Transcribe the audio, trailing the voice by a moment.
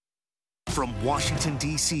From Washington,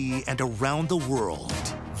 D.C. and around the world,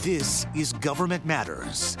 this is Government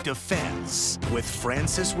Matters Defense with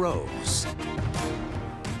Francis Rose.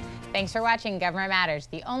 Thanks for watching Government Matters,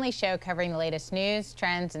 the only show covering the latest news,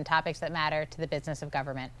 trends, and topics that matter to the business of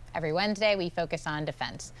government. Every Wednesday, we focus on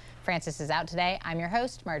defense. Francis is out today. I'm your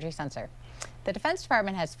host, Marjorie Sunser. The Defense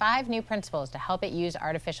Department has 5 new principles to help it use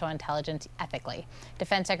artificial intelligence ethically.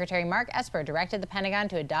 Defense Secretary Mark Esper directed the Pentagon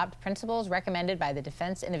to adopt principles recommended by the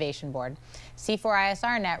Defense Innovation Board.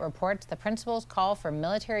 C4ISR Net reports the principles call for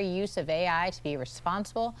military use of AI to be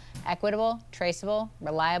responsible, equitable, traceable,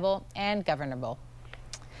 reliable, and governable.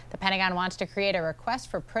 The Pentagon wants to create a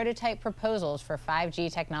request for prototype proposals for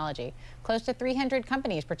 5G technology. Close to 300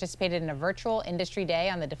 companies participated in a virtual industry day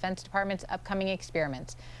on the Defense Department's upcoming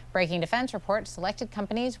experiments. Breaking Defense reports selected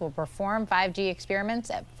companies will perform 5G experiments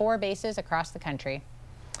at 4 bases across the country.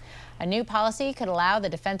 A new policy could allow the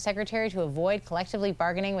Defense Secretary to avoid collectively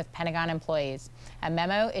bargaining with Pentagon employees. A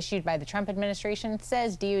memo issued by the Trump administration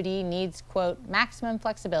says DoD needs, quote, maximum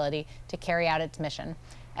flexibility to carry out its mission.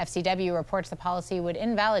 FCW reports the policy would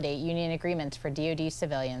invalidate union agreements for DoD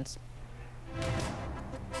civilians.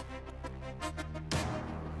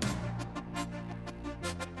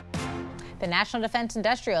 The National Defense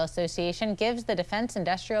Industrial Association gives the defense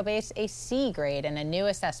industrial base a C grade in a new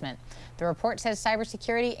assessment. The report says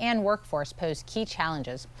cybersecurity and workforce pose key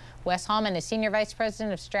challenges. Wes Hallman is Senior Vice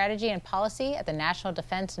President of Strategy and Policy at the National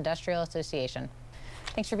Defense Industrial Association.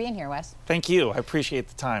 Thanks for being here, Wes. Thank you. I appreciate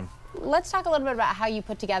the time. Let's talk a little bit about how you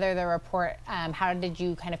put together the report. How did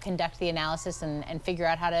you kind of conduct the analysis and figure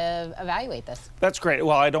out how to evaluate this? That's great.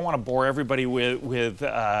 Well, I don't want to bore everybody with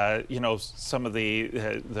some of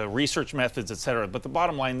the research methods, et cetera. But the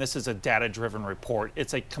bottom line, this is a data-driven report.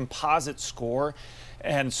 It's a composite score.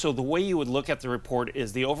 And so the way you would look at the report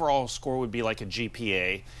is the overall score would be like a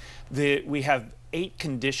GPA. We have 8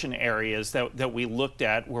 condition areas that we looked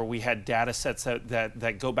at where we had data sets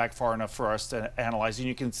that go back far enough for us to analyze. And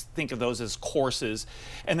you can think of those as courses.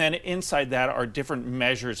 And then inside that are different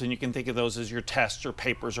measures. And you can think of those as your tests or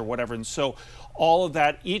papers or whatever. And so all of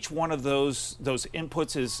that, each one of those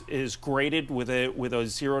inputs is graded with a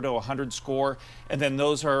 0 to 100 score. And then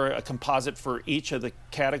those are a composite for each of the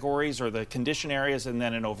categories or the condition areas and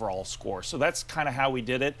then an overall score. So that's kind of how we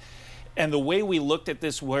did it. And the way we looked at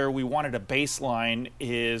this, where we wanted a baseline,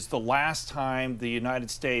 is the last time the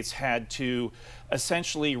United States had to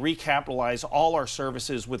essentially recapitalize all our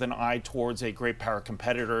services with an eye towards a great power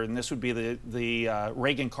competitor. And this would be the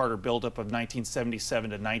Reagan-Carter buildup of 1977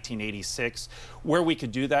 to 1986. Where we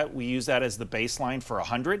could do that, we use that as the baseline for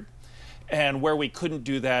 100. And where we couldn't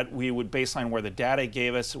do that, we would baseline where the data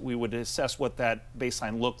gave us. We would assess what that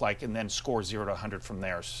baseline looked like and then score 0 to 100 from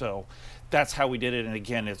there. So that's how we did it. And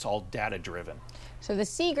again, it's all data driven. So the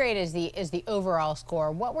C grade is the overall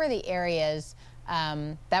score. What were the areas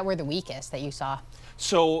that were the weakest that you saw?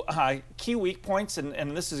 So key weak points,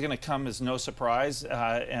 and this is going to come as no surprise,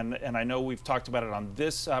 and I know we've talked about it on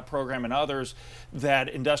this program and others, that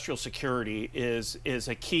industrial security is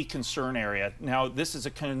a key concern area. Now, this is a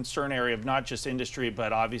concern area of not just industry,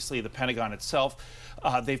 but obviously the Pentagon itself.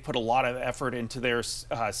 They've put a lot of effort into their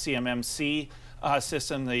CMMC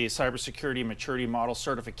system, the Cybersecurity Maturity Model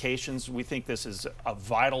certifications. We think this is a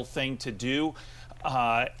vital thing to do.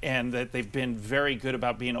 And that they've been very good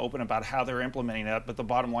about being open about how they're implementing that. But the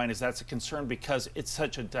bottom line is that's a concern because it's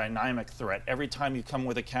such a dynamic threat. Every time you come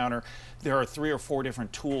with a counter, there are 3 or 4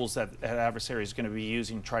 different tools that an adversary is going to be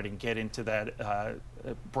using to try to get into that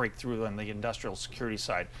breakthrough on the industrial security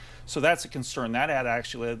side. So that's a concern. That had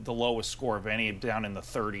actually the lowest score of any, down in the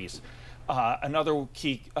 30s. Another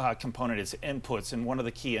key component is inputs, and one of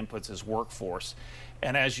the key inputs is workforce.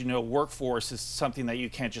 And as you know, workforce is something that you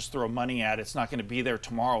can't just throw money at. It's not going to be there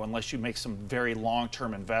tomorrow unless you make some very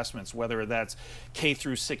long-term investments, whether that's K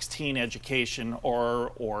through 16 education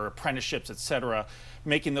or apprenticeships, et cetera.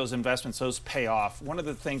 Making those investments, those pay off. One of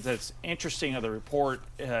the things that's interesting of the report,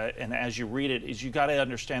 and as you read it, is you got to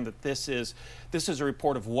understand that this is a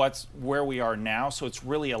report of where we are now. So it's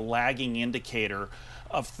really a lagging indicator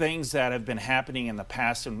of things that have been happening in the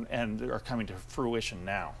past and are coming to fruition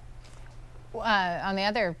now. On the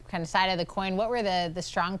other kind of side of the coin, what were the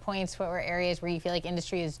strong points? What were areas where you feel like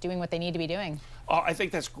industry is doing what they need to be doing? I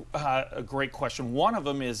think that's a great question. One of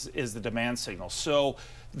them is the demand signal. So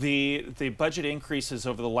the budget increases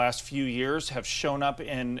over the last few years have shown up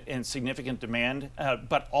in significant demand,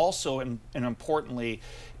 but also, and importantly,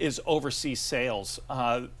 is overseas sales.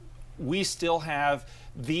 We still have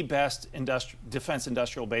the best defense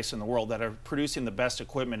industrial base in the world that are producing the best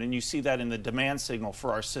equipment, and you see that in the demand signal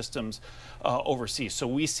for our systems overseas. So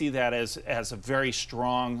we see that as a very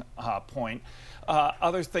strong point.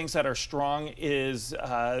 Other things that are strong is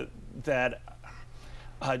that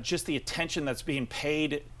just the attention that's being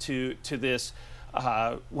paid to this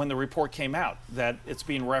when the report came out, that it's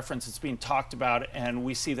being referenced, it's being talked about, and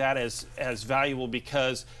we see that as valuable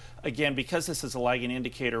because, again, because this is a lagging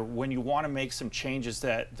indicator, when you want to make some changes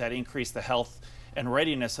that increase the health and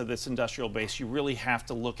readiness of this industrial base, you really have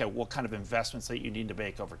to look at what kind of investments that you need to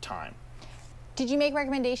make over time. Did you make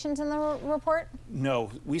recommendations in the report? No,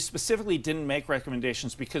 we specifically didn't make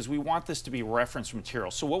recommendations because we want this to be reference material.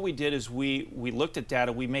 So what we did is we looked at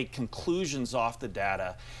data, we made conclusions off the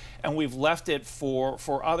data, and we've left it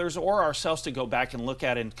for others or ourselves to go back and look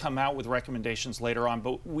at and come out with recommendations later on.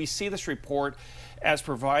 But we see this report as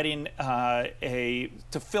providing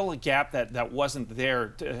to fill a gap that wasn't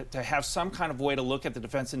there, to have some kind of way to look at the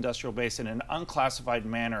defense industrial base in an unclassified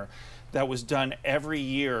manner that was done every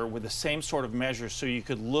year with the same sort of measures, so you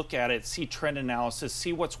could look at it, see trend analysis,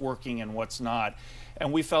 see what's working and what's not.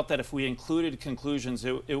 And we felt that if we included conclusions,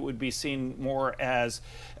 it would be seen more as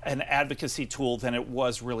an advocacy tool than it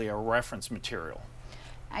was really a reference material.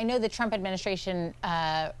 I know the Trump administration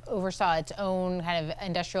oversaw its own kind of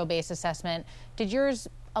industrial base assessment. Did yours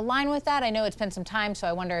align with that? I know it's been some time, so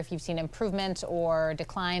I wonder if you've seen improvements or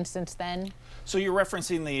declines since then. So you're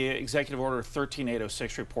referencing the Executive Order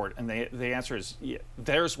 13806 report, and the answer is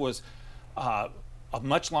theirs was a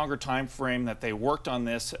much longer time frame that they worked on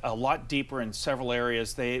this, a lot deeper in several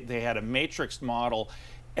areas. They had a matrixed model,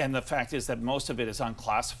 and the fact is that most of it is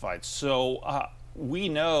unclassified. So we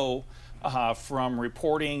know from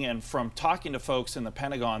reporting and from talking to folks in the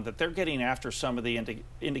Pentagon that they're getting after some of the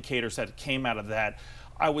indicators that came out of that.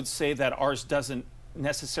 I would say that ours doesn't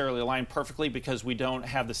necessarily align perfectly because we don't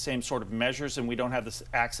have the same sort of measures and we don't have this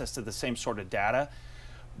access to the same sort of data,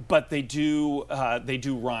 but they do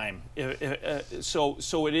rhyme.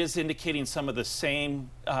 So it is indicating some of the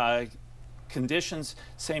same conditions,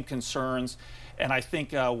 same concerns, and I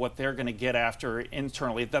think what they're going to get after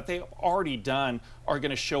internally that they've already done are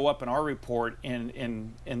going to show up in our report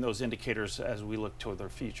in those indicators as we look toward their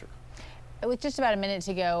future. With just about a minute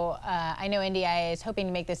to go, I know NDIA is hoping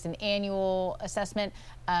to make this an annual assessment.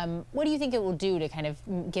 What do you think it will do to kind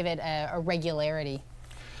of give it a regularity?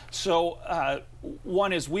 So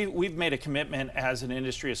one is we've made a commitment as an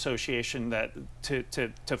industry association that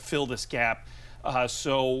to fill this gap.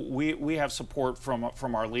 So we have support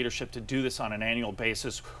from our leadership to do this on an annual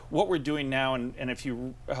basis. What we're doing now, and if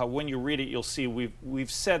you when you read it, you'll see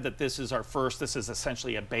we've said that this is our first. This is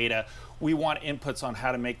essentially a beta. We want inputs on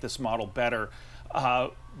how to make this model better.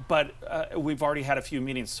 But we've already had a few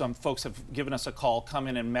meetings. Some folks have given us a call, come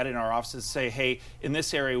in and met in our offices, say, hey, in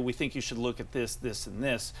this area, we think you should look at this, this, and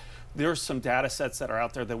this. There's some data sets that are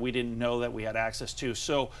out there that we didn't know that we had access to.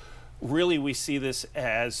 So really, we see this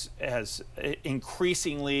as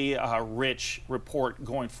increasingly rich report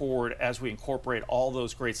going forward as we incorporate all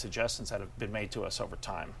those great suggestions that have been made to us over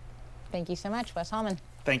time. Thank you so much, Wes Hallman.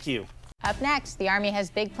 Thank you. Up next, the Army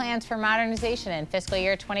has big plans for modernization in fiscal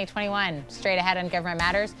year 2021. Straight ahead on Government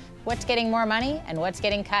Matters, what's getting more money and what's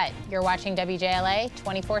getting cut? You're watching WJLA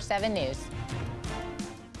 24/7 News.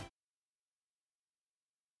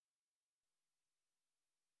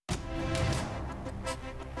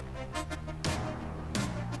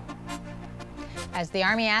 As the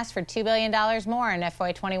Army asked for $2 billion more in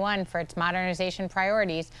FY21 for its modernization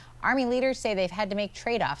priorities, Army leaders say they've had to make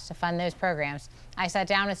trade-offs to fund those programs. I sat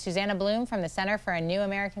down with Susanna Blume from the Center for a New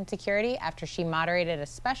American Security after she moderated a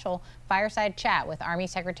special fireside chat with Army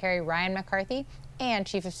Secretary Ryan McCarthy and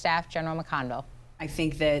Chief of Staff General McConville. I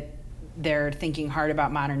think that they're thinking hard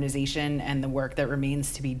about modernization and the work that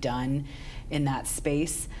remains to be done in that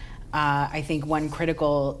space. I think one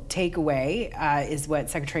critical takeaway is what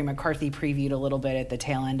Secretary McCarthy previewed a little bit at the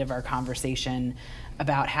tail end of our conversation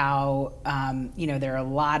about how there are a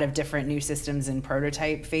lot of different new systems in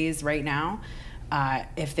prototype phase right now.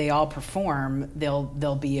 If they all perform,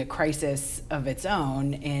 there'll be a crisis of its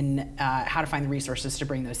own in how to find the resources to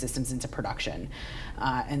bring those systems into production.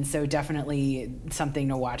 And so definitely something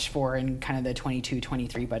to watch for in kind of the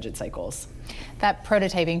 22-23 budget cycles. That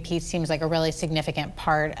prototyping piece seems like a really significant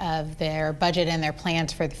part of their budget and their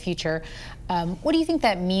plans for the future. What do you think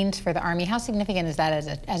that means for the Army? How significant is that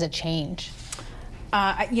as a change?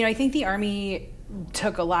 I think the Army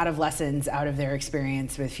took a lot of lessons out of their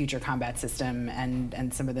experience with Future Combat System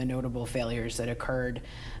and some of the notable failures that occurred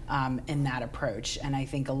in that approach. And I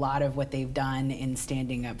think a lot of what they've done in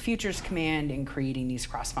standing up Futures Command and creating these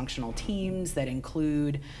cross-functional teams that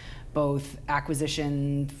include both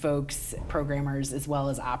acquisition folks, programmers, as well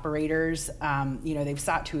as operators, they've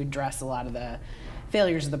sought to address a lot of the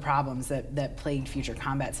failures are the problems that plagued Future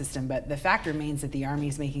Combat System. But the fact remains that the Army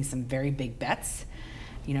is making some very big bets.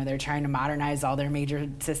 They're trying to modernize all their major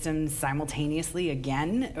systems simultaneously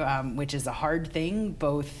again, which is a hard thing,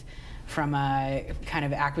 both from a kind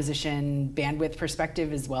of acquisition bandwidth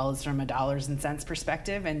perspective as well as from a dollars and cents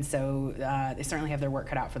perspective. And so they certainly have their work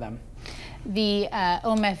cut out for them. The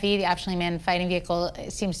OMFV, the Optionally Manned Fighting Vehicle,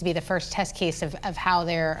 seems to be the first test case of how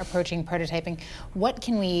they're approaching prototyping. What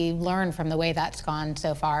can we learn from the way that's gone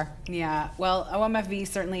so far? Yeah, well, OMFV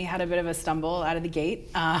certainly had a bit of a stumble out of the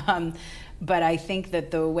gate. But I think that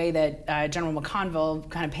the way that General McConville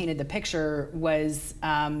kind of painted the picture was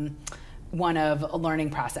one of a learning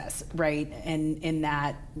process, right? And in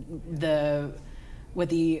that the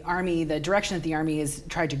direction that the Army has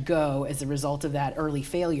tried to go as a result of that early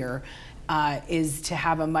failure is to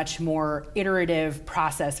have a much more iterative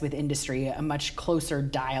process with industry, a much closer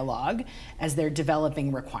dialogue as they're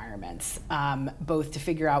developing requirements, both to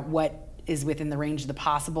figure out what is within the range of the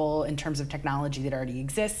possible in terms of technology that already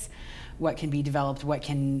exists, what can be developed, what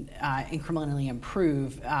can incrementally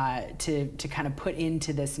improve to kind of put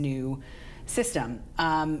into this new system.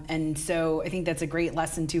 And so I think that's a great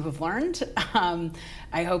lesson to have learned.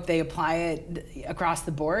 I hope they apply it across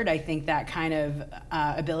the board. I think that kind of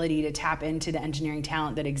ability to tap into the engineering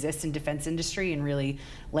talent that exists in defense industry and really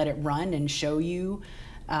let it run and show you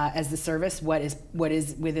as the service what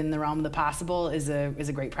is within the realm of the possible is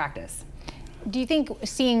a great practice. Do you think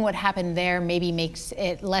seeing what happened there maybe makes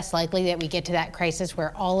it less likely that we get to that crisis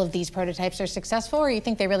where all of these prototypes are successful, or you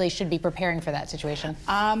think they really should be preparing for that situation?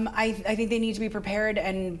 I think they need to be prepared,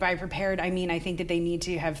 and by prepared, I mean I think that they need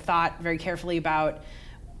to have thought very carefully about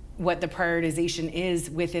what the prioritization is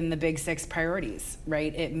within the big six priorities,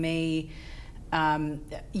 right? It may,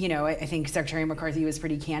 I think Secretary McCarthy was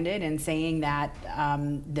pretty candid in saying that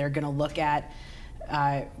they're going to look at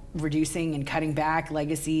reducing and cutting back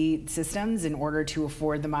legacy systems in order to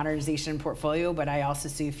afford the modernization portfolio, but I also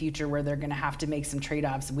see a future where they're going to have to make some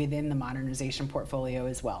trade-offs within the modernization portfolio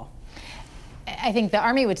as well. I think the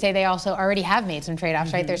Army would say they also already have made some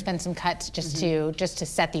trade-offs, right? There's been some cuts just to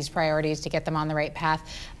set these priorities to get them on the right path.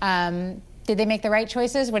 Did they make the right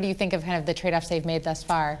choices? What do you think of kind of the trade-offs they've made thus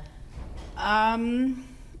far?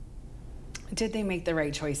 Did they make the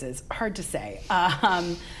right choices? Hard to say.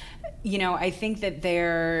 I think that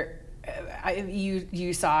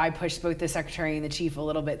you saw I pushed both the Secretary and the Chief a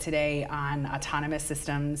little bit today on autonomous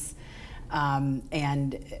systems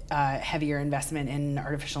and heavier investment in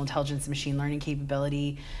artificial intelligence and machine learning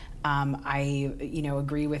capability. I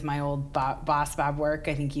agree with my old boss, Bob Work.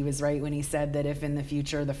 I think he was right when he said that if in the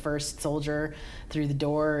future the first soldier through the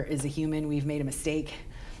door is a human, we've made a mistake.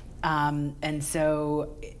 And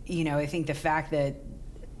so, I think the fact that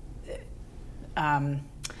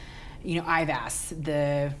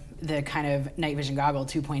IVAS, the kind of night vision goggle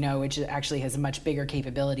 2.0, which actually has a much bigger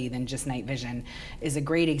capability than just night vision, is a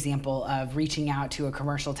great example of reaching out to a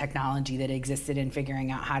commercial technology that existed and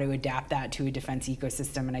figuring out how to adapt that to a defense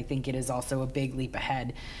ecosystem. And I think it is also a big leap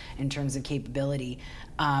ahead in terms of capability.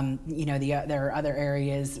 There are other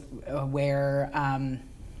areas where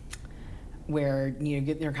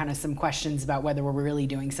there are kind of some questions about whether we're really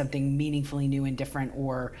doing something meaningfully new and different,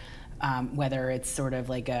 or whether it's sort of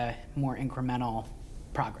like a more incremental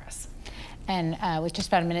progress. And with just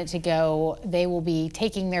about a minute to go, they will be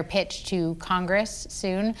taking their pitch to Congress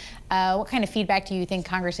soon. What kind of feedback do you think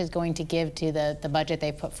Congress is going to give to the budget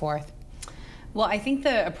they've put forth? Well, I think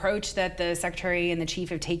the approach that the Secretary and the Chief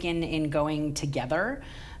have taken in going together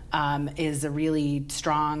is a really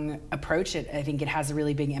strong approach. I think it has a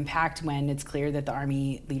really big impact when it's clear that the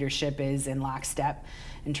Army leadership is in lockstep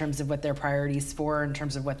in terms of what their priorities for, in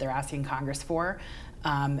terms of what they're asking Congress for.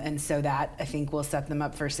 And so that, I think, will set them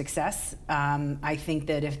up for success. I think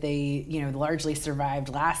that if they, largely survived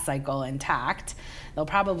last cycle intact, they'll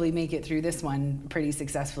probably make it through this one pretty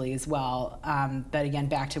successfully as well. But again,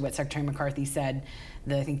 back to what Secretary McCarthy said,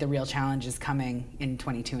 I think the real challenge is coming in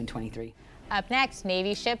 22 and 23. Up next,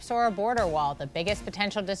 Navy ships or a border wall, the biggest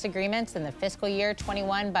potential disagreements in the fiscal year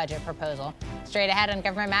 21 budget proposal. Straight ahead on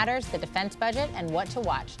Government Matters, the defense budget and what to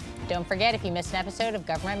watch. Don't forget, if you missed an episode of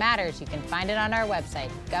Government Matters, you can find it on our website,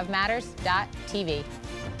 govmatters.tv.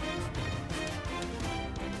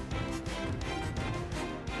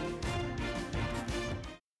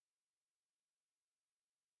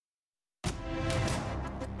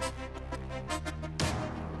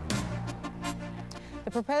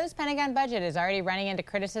 The proposed Pentagon budget is already running into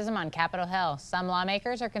criticism on Capitol Hill. Some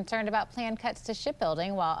lawmakers are concerned about planned cuts to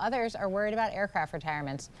shipbuilding, while others are worried about aircraft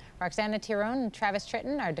retirements. Roxana, Tiron, and Travis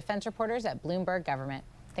Tritten are defense reporters at Bloomberg Government.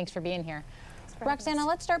 Thanks for being here. Roxana,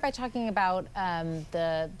 let's start by talking about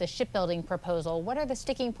the shipbuilding proposal. What are the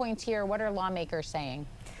sticking points here? What are lawmakers saying?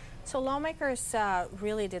 So lawmakers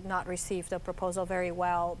really did not receive the proposal very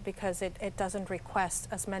well because it doesn't request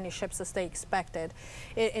as many ships as they expected.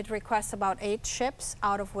 It requests about 8 ships,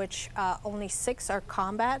 out of which only 6 are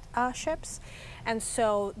combat ships. And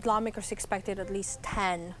so lawmakers expected at least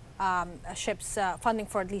 10 ships, funding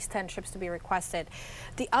for at least 10 ships to be requested.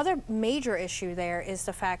 The other major issue there is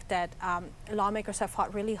the fact that lawmakers have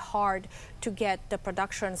fought really hard to get the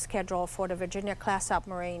production schedule for the Virginia-class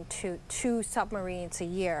submarine to 2 submarines a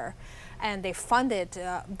year. And they funded,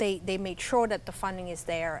 they made sure that the funding is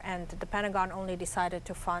there, and the Pentagon only decided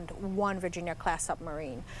to fund 1 Virginia-class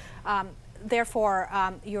submarine. Therefore,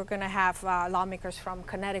 you're going to have lawmakers from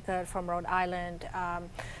Connecticut, from Rhode Island,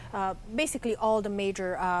 basically all the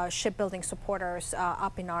major shipbuilding supporters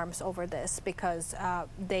up in arms over this because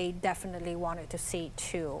they definitely wanted to see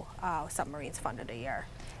 2 submarines funded a year.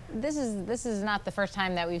 This is not the first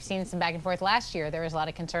time that we've seen some back and forth. Last year, there was a lot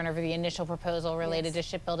of concern over the initial proposal related to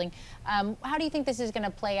shipbuilding. How do you think this is going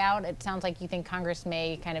to play out? It sounds like you think Congress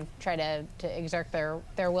may kind of try to exert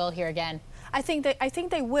their will here again. I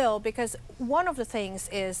think they will, because one of the things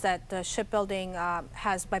is that the shipbuilding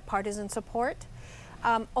has bipartisan support.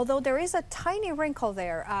 Although there is a tiny wrinkle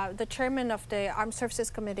there. The chairman of the Armed Services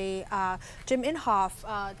Committee, Jim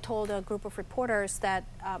Inhofe, told a group of reporters that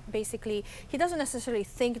basically he doesn't necessarily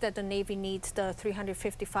think that the Navy needs the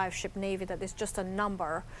 355 ship Navy, that is just a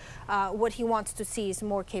number. What he wants to see is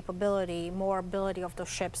more capability, more ability of those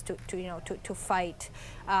ships to fight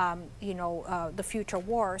the future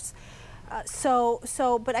wars.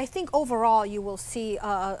 But I think overall you will see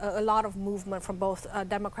a lot of movement from both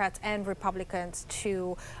Democrats and Republicans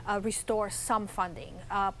to restore some funding,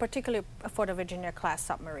 particularly for the Virginia-class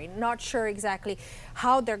submarine. Not sure exactly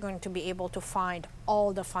how they're going to be able to find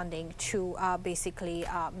all the funding to basically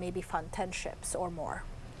maybe fund 10 ships or more.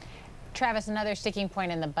 Travis, another sticking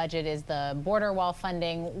point in the budget is the border wall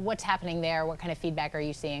funding. What's happening there? What kind of feedback are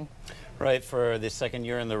you seeing? Right, for the second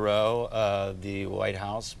year in the row, the White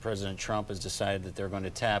House, President Trump has decided that they're going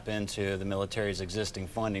to tap into the military's existing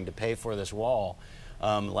funding to pay for this wall.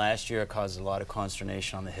 Last year it caused a lot of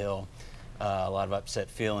consternation on the Hill, a lot of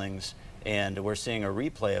upset feelings, and we're seeing a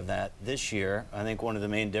replay of that this year. I think one of the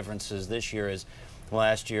main differences this year is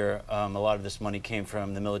last year a lot of this money came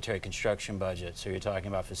from the military construction budget, so you're talking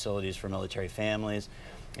about facilities for military families,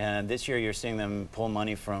 and this year you're seeing them pull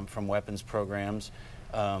money from weapons programs.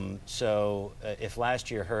 So if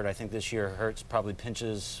last year hurt, I think this year hurts, probably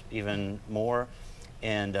pinches even more.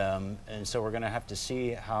 And so we're going to have to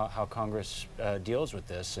see how Congress deals with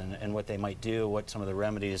this and what they might do, what some of the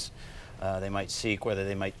remedies they might seek, whether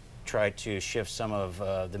they might try to shift some of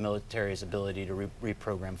the military's ability to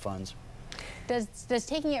reprogram funds. Does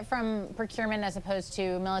taking it from procurement as opposed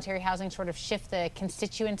to military housing sort of shift the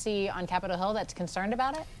constituency on Capitol Hill that's concerned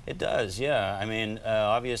about it? It does, yeah. I mean,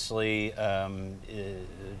 obviously, the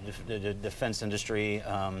defense industry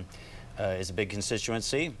is a big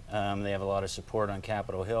constituency. They have a lot of support on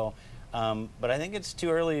Capitol Hill. But I think it's too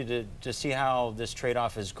early to see how this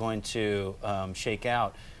trade-off is going to shake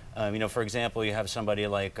out. For example, you have somebody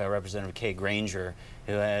like Representative Kay Granger,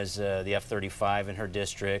 who has the F-35 in her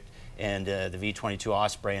district and the V-22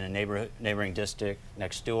 Osprey in a neighboring district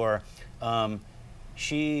next door.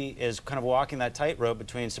 She is kind of walking that tightrope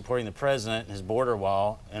between supporting the president and his border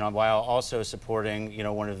wall, and while also supporting,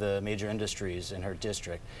 one of the major industries in her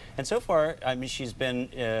district. And so far, I mean, she's been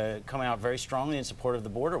coming out very strongly in support of the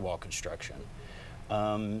border wall construction.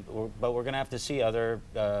 But we're going to have to see. Other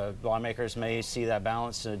lawmakers may see that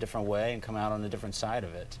balance in a different way and come out on a different side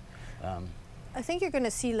of it. I think you're going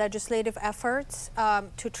to see legislative efforts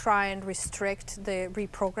to try and restrict the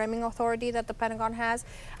reprogramming authority that the Pentagon has.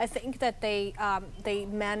 I think that they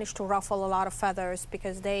managed to ruffle a lot of feathers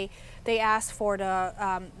because they asked for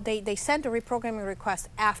they sent a reprogramming request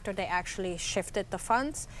after they actually shifted the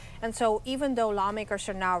funds. And so even though lawmakers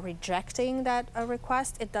are now rejecting that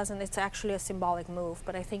request, it's actually a symbolic move.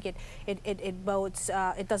 But I think it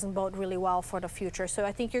doesn't bode really well for the future. So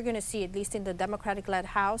I think you're going to see, at least in the Democratic-led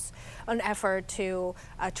House, an effort to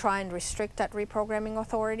try and restrict that reprogramming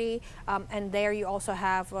authority. And there you also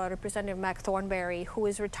have Representative Mac Thornberry, who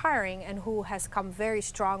is retiring and who has come out very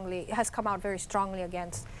strongly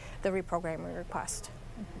against the reprogramming request.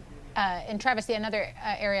 And Travis, another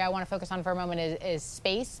area I want to focus on for a moment is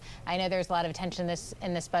space. I know there's a lot of attention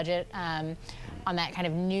in this budget on that kind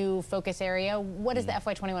of new focus area. What does the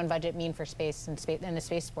FY21 budget mean for space and the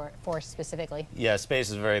Space Force specifically? Yeah, space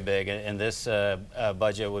is very big, and this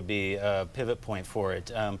budget would be a pivot point for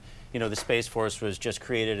it. The Space Force was just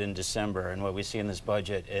created in December, and what we see in this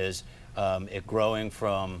budget is it growing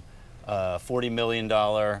from $40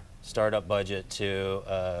 million startup budget to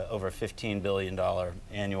over $15 billion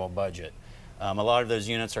annual budget. A lot of those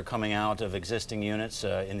units are coming out of existing units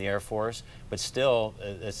in the Air Force, but still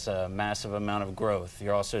it's a massive amount of growth.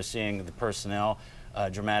 You're also seeing the personnel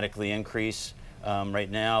dramatically increase. Right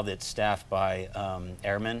now that's staffed by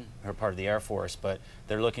airmen who are part of the Air Force, but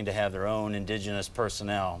they're looking to have their own indigenous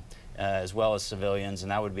personnel as well as civilians,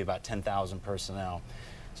 and that would be about 10,000 personnel.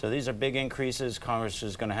 So these are big increases. Congress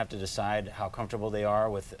is going to have to decide how comfortable they are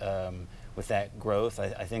with that growth.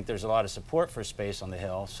 I think there's a lot of support for space on the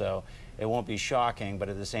Hill, so it won't be shocking, but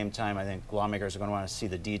at the same time, I think lawmakers are going to want to see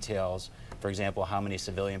the details. For example, how many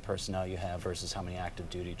civilian personnel you have versus how many active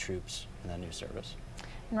duty troops in that new service.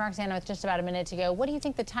 And Roxana, with just about a minute to go, what do you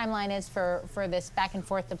think the timeline is for this back and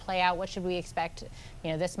forth to play out? What should we expect,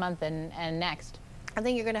 this month and next? I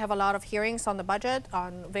think you're going to have a lot of hearings on the budget,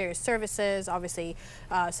 on various services. Obviously,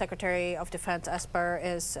 Secretary of Defense Esper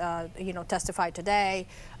is, testified today.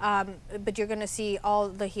 But you're going to see all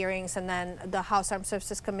the hearings, and then the House Armed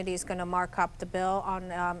Services Committee is going to mark up the bill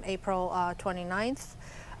on April 29th.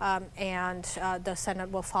 And the Senate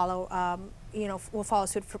will follow, will follow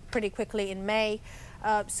suit pretty quickly in May.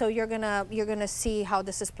 So you're gonna see how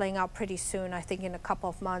this is playing out pretty soon. I think in a couple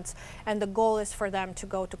of months. And the goal is for them to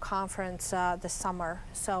go to conference this summer.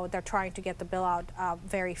 So they're trying to get the bill out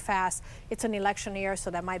very fast. It's an election year, so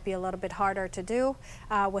that might be a little bit harder to do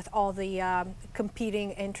with all the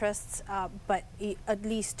competing interests. But at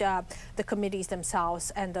least the committees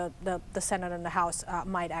themselves and the Senate and the House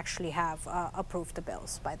might actually have approved the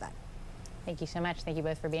bills by then. Thank you so much. Thank you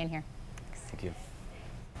both for being here. Thank you.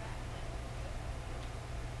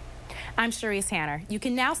 I'm Sharice Hanner. You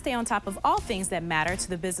can now stay on top of all things that matter to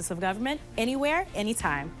the business of government, anywhere,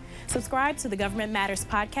 anytime. Subscribe to the Government Matters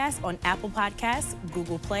podcast on Apple Podcasts,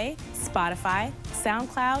 Google Play, Spotify,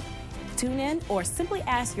 SoundCloud, TuneIn, or simply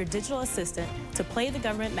ask your digital assistant to play the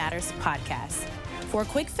Government Matters podcast. For a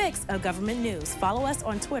quick fix of government news, follow us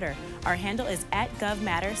on Twitter. Our handle is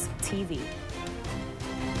 @GovMattersTV.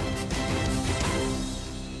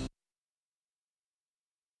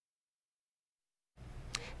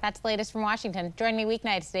 That's the latest from Washington. Join me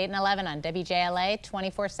weeknights at 8 and 11 on WJLA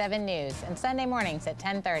 24/7 News and Sunday mornings at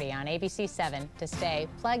 10:30 on ABC 7 to stay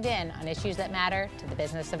plugged in on issues that matter to the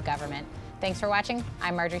business of government. Thanks for watching.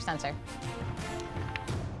 I'm Marjorie Spencer.